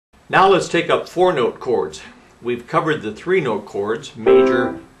Now let's take up 4-note chords. We've covered the 3-note chords,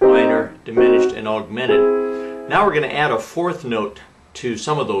 major, minor, diminished, and augmented. Now we're going to add a 4th note to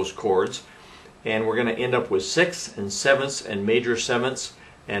some of those chords, and we're going to end up with 6ths and 7ths and major 7ths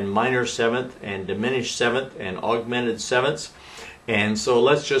and minor 7th and diminished 7th and augmented 7ths. And so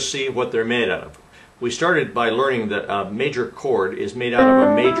let's just see what they're made out of. We started by learning that a major chord is made out of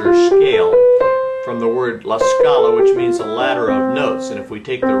a major scale from the word la scala, which means a ladder of notes. And if we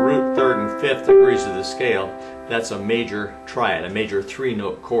take the root, 3rd, and 5th degrees of the scale, that's a major triad, a major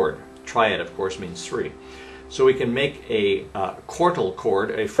 3-note chord. Triad, of course, means 3. So we can make a quartal chord,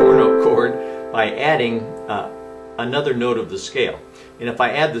 a 4-note chord, by adding another note of the scale. And if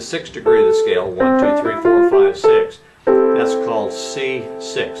I add the 6th degree of the scale, 1, 2, 3, 4, 5, 6, that's called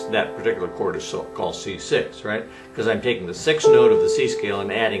C6. That particular chord is called C6, right? Because I'm taking the 6th note of the C scale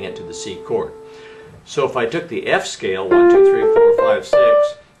and adding it to the C chord. So if I took the F scale, 1, 2, 3, 4, 5, 6,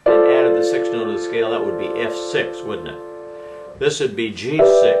 and added the 6th note of the scale, that would be F6, wouldn't it? This would be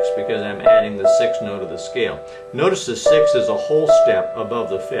G6 because I'm adding the 6th note of the scale. Notice the 6 is a whole step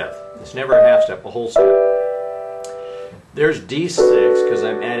above the 5th. It's never a half step, a whole step. There's D6 because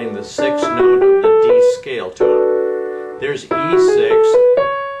I'm adding the 6th note of the D scale to it. There's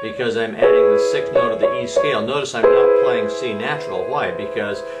E6 because I'm adding the 6th note of the E scale. Notice I'm not playing C natural. Why?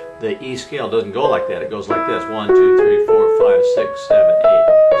 Because the E scale doesn't go like that. It goes like this. 1, 2, 3, 4, 5, 6, 7, 8.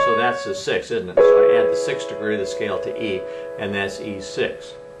 So that's the 6, isn't it? So I add the 6th degree of the scale to E, and that's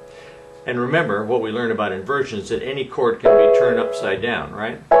E6. And remember, what we learned about inversion is that any chord can be turned upside down,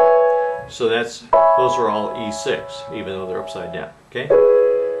 right? So those are all E6, even though they're upside down. Okay?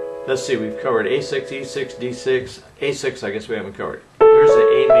 Let's see, we've covered A6, E6, D6. A6 I guess we haven't covered. Here's the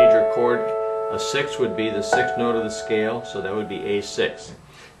A major chord. A 6 would be the 6th note of the scale, so that would be A6.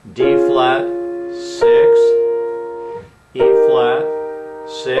 D flat, 6, E flat,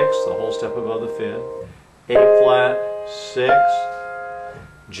 6, the whole step above the 5th, A flat, 6,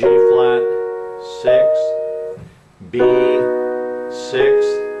 G flat, 6, B, 6,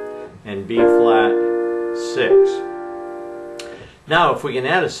 and B flat, 6. Now if we can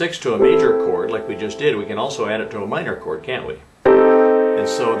add a 6 to a major chord like we just did, we can also add it to a minor chord, can't we? And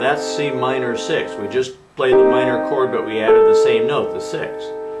so that's C minor 6. We just played the minor chord, but we added the same note, the 6.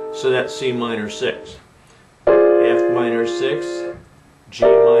 So that's C minor 6. F minor 6, G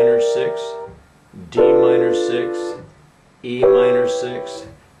minor 6, D minor 6, E minor 6,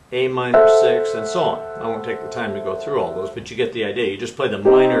 A minor 6, and so on. I won't take the time to go through all those, but you get the idea. You just play the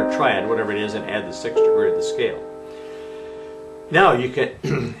minor triad, whatever it is, and add the 6th degree of the scale. Now you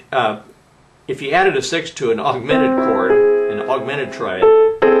can, if you added a 6 to an augmented chord, an augmented triad,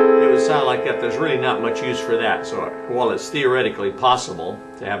 it would sound like that. There's really not much use for that. So while it's theoretically possible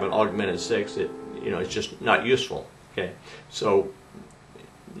to have an augmented 6, it's just not useful. Okay, so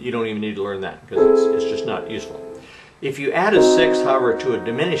you don't even need to learn that because it's just not useful. If you add a 6, however, to a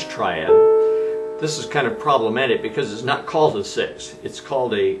diminished triad, this is kind of problematic because it's not called a 6. It's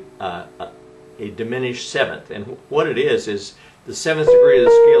called a diminished 7th, and what it is the 7th degree of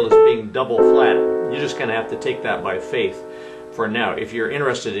the scale is being double flatted. You're just going to have to take that by faith for now. If you're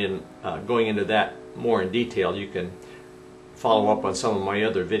interested in going into that more in detail, you can follow up on some of my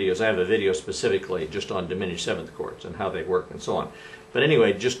other videos. I have a video specifically just on diminished 7th chords and how they work and so on. But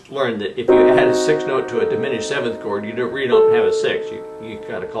anyway, just learn that if you add a 6th note to a diminished 7th chord, you really don't have a 6. You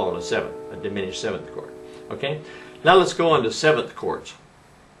got to call it a 7, a diminished 7th chord. Okay? Now let's go on to 7th chords.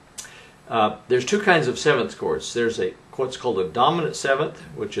 There's two kinds of 7th chords. There's what's called a dominant 7th,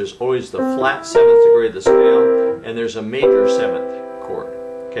 which is always the flat 7th degree of the scale, and there's a major 7th chord.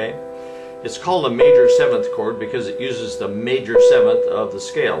 Okay? It's called a major 7th chord because it uses the major 7th of the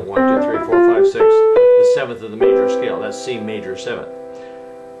scale. 1, 2, 3, 4, 5, 6. The 7th of the major scale. That's C major 7th.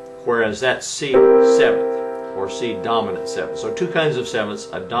 Whereas that's C 7th, or C dominant 7th. So two kinds of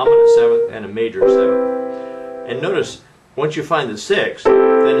 7ths, a dominant 7th and a major 7th. And notice, once you find the 6th,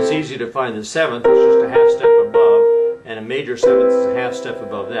 then it's easy to find the 7th. It's just a half step above, and a major 7th is a half step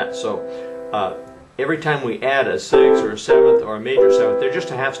above that. So every time we add a 6 or a 7th or a major 7th, they're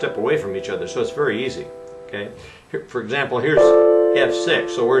just a half step away from each other, so it's very easy. Okay. Here, for example, here's F6,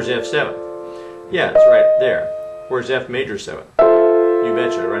 so where's F7? Yeah, it's right there. Where's F major 7? You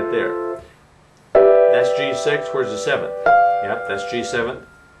betcha, right there. That's G6, where's the 7th? Yep, that's G7.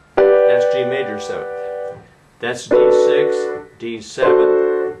 That's G major 7th. That's D6,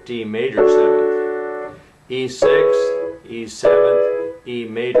 D7, D major 7th. E6, E7, E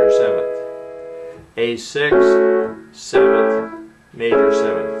major 7th. A6, 7th, major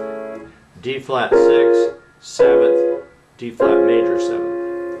 7th. D flat 6, 7th, D flat major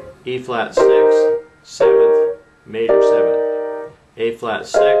 7th. E flat 6, 7th, major 7th. A flat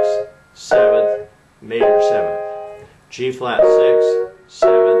 6th, 7th, major 7th. G flat 6th,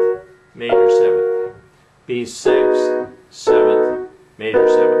 7th, major 7th. B 6th, 7th, major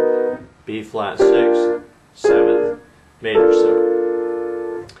 7th. B flat 6th, 7th, major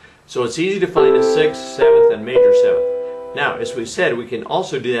 7th. So it's easy to find a 6th, 7th, and major 7th. Now, as we said, we can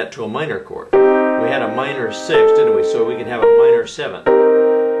also do that to a minor chord. We had a minor 6th, didn't we? So we can have a minor 7th.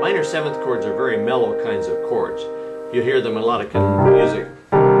 Minor 7th chords are very mellow kinds of chords. You hear them in a lot of music.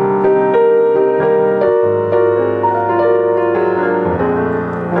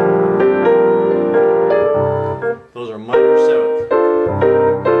 Those are minor 7th.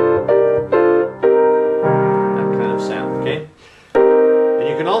 That kind of sound, okay? And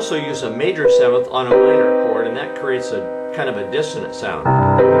you can also use a major 7th on a minor chord, and that creates a kind of a dissonant sound.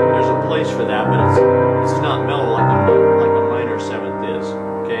 There's a place for that, but it's not mellow like a minor 7th is,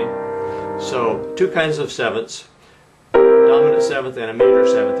 okay? So, two kinds of 7ths. Dominant 7th and a major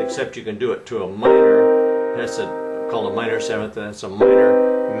 7th, except you can do it to a minor. That's called a minor 7th, and that's a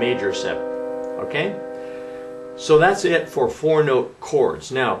minor major 7th. Okay? So that's it for 4-note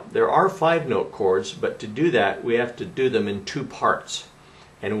chords. Now, there are 5-note chords, but to do that, we have to do them in 2 parts.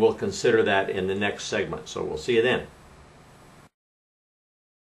 And we'll consider that in the next segment. So we'll see you then.